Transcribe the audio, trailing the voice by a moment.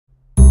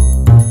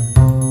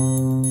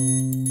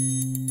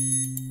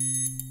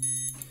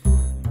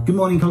Good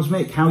morning,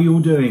 Cosmic. How are you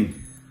all doing?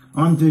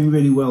 I'm doing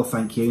really well,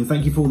 thank you. And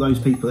thank you for all those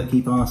people that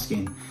keep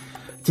asking.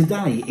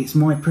 Today, it's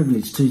my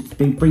privilege to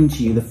bring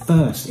to you the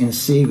first in a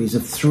series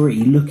of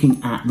 3 looking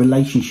at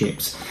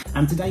relationships.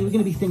 And today we're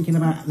going to be thinking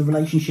about the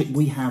relationship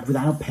we have with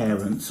our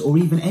parents, or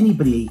even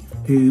anybody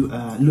who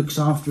looks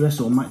after us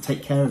or might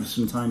take care of us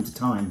from time to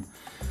time.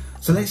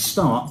 So let's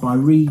start by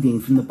reading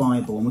from the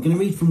Bible. And we're going to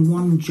read from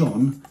 1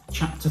 John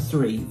chapter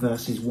 3,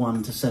 verses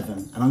 1 to 7.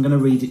 And I'm going to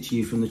read it to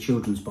you from the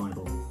Children's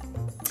Bible.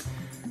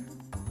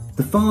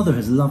 The Father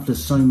has loved us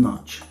so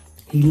much.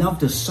 He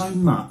loved us so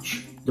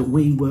much that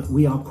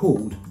we are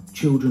called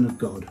children of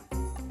God.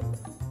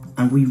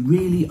 And we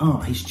really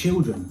are his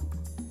children.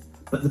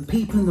 But the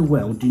people in the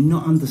world do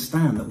not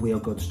understand that we are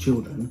God's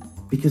children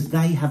because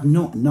they have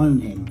not known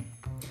him.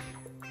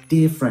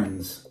 Dear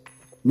friends,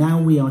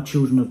 now we are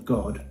children of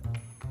God.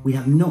 We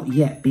have not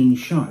yet been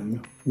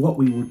shown what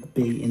we will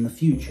be in the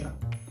future.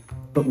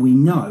 But we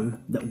know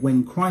that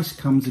when Christ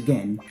comes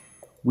again,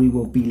 we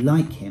will be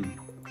like him.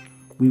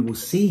 We will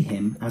see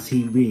him as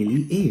he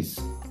really is.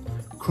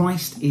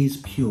 Christ is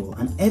pure,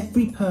 and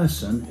every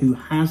person who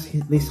has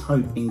this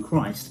hope in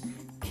Christ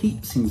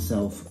keeps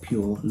himself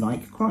pure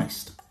like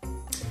Christ.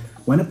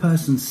 When a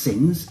person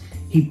sins,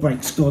 he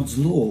breaks God's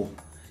law.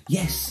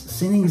 Yes,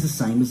 sinning is the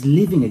same as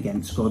living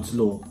against God's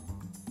law.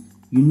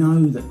 You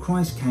know that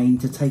Christ came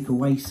to take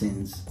away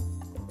sins.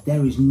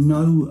 There is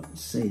no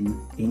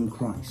sin in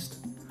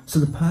Christ. So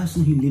the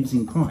person who lives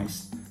in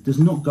Christ does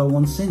not go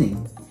on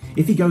sinning.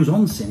 If he goes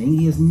on sinning,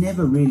 he has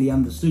never really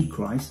understood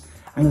Christ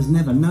and has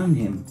never known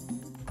him.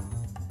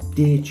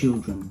 Dear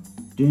children,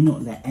 do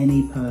not let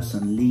any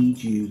person lead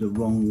you the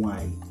wrong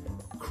way.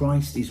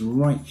 Christ is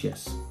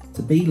righteous.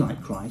 To be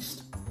like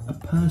Christ, a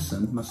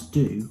person must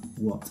do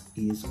what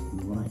is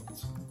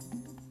right.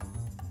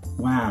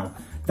 Wow,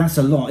 that's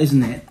a lot,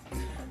 isn't it?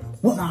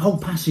 What that whole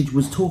passage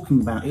was talking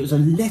about, it was a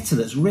letter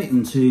that's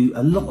written to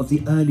a lot of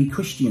the early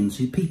Christians,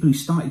 people who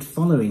started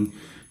following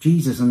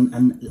Jesus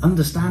and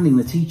understanding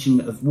the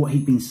teaching of what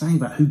he'd been saying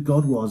about who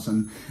God was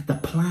and the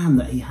plan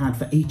that he had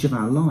for each of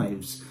our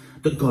lives.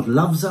 That God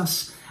loves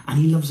us, and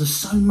he loves us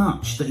so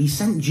much that he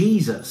sent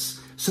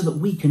Jesus so that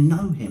we can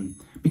know him,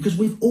 because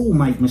we've all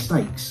made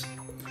mistakes.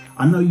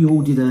 I know you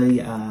all did an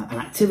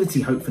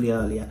activity, hopefully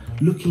earlier,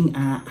 looking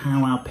at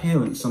how our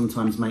parents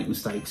sometimes make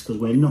mistakes,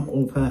 because we're not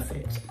all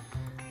perfect.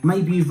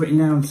 Maybe you've written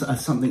down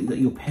something that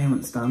your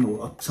parents done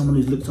or someone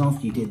who's looked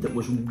after you did that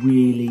was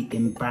really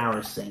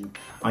embarrassing.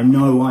 I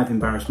know I've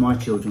embarrassed my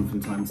children from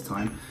time to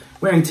time.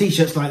 Wearing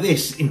t-shirts like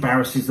this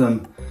embarrasses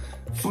them.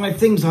 5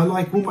 things I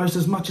like almost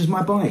as much as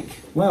my bike.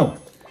 Well,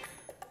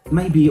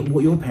 maybe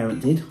what your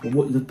parent did or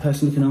what the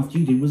person looking after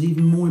you did was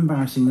even more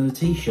embarrassing than a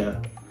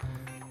t-shirt.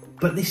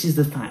 But this is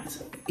the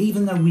fact.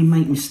 Even though we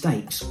make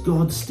mistakes,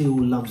 God still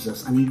loves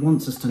us and he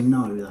wants us to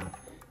know that.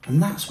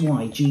 And that's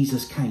why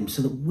Jesus came,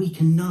 so that we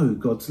can know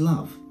God's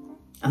love.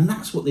 And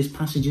that's what this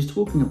passage is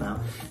talking about.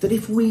 That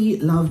if we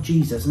love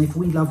Jesus and if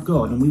we love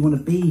God and we want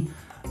to be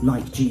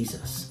like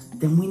Jesus,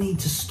 then we need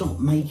to stop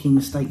making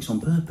mistakes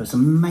on purpose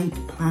and make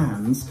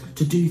plans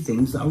to do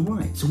things that are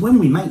right. So when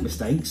we make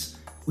mistakes,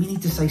 we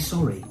need to say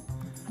sorry.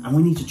 And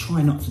we need to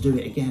try not to do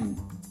it again.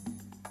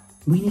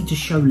 We need to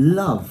show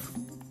love.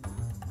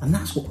 And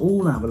that's what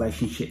all our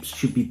relationships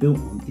should be built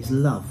on, is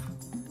love.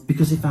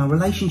 Because if our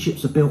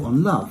relationships are built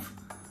on love,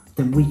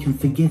 then we can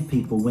forgive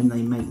people when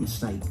they make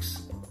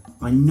mistakes.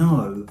 I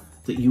know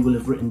that you will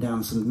have written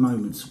down some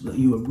moments that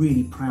you were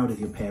really proud of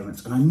your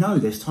parents. And I know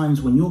there's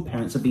times when your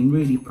parents have been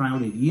really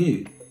proud of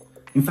you.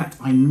 In fact,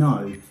 I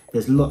know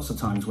there's lots of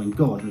times when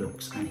God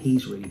looks and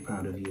he's really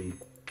proud of you.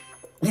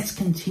 Let's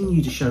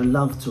continue to show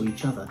love to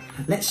each other.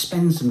 Let's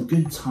spend some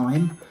good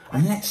time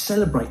and let's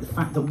celebrate the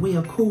fact that we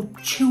are called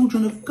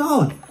children of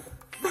God.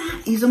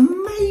 That is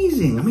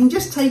amazing. I mean,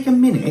 just take a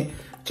minute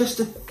just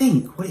to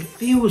think what it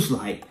feels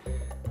like.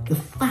 The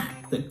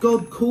fact that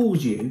God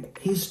calls you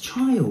his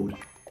child.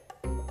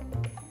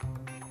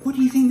 What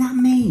do you think that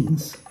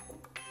means?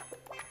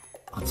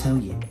 I'll tell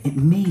you, it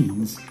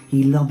means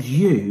he loves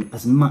you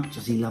as much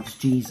as he loves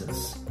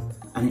Jesus.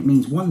 And it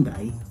means one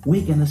day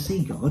we're going to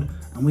see God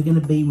and we're going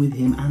to be with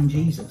him and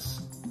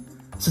Jesus.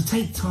 So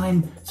take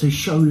time to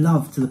show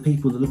love to the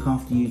people that look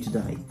after you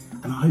today.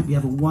 And I hope you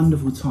have a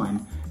wonderful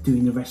time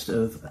doing the rest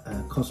of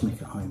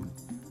Cosmic at home.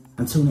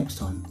 Until next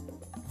time,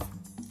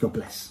 God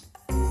bless.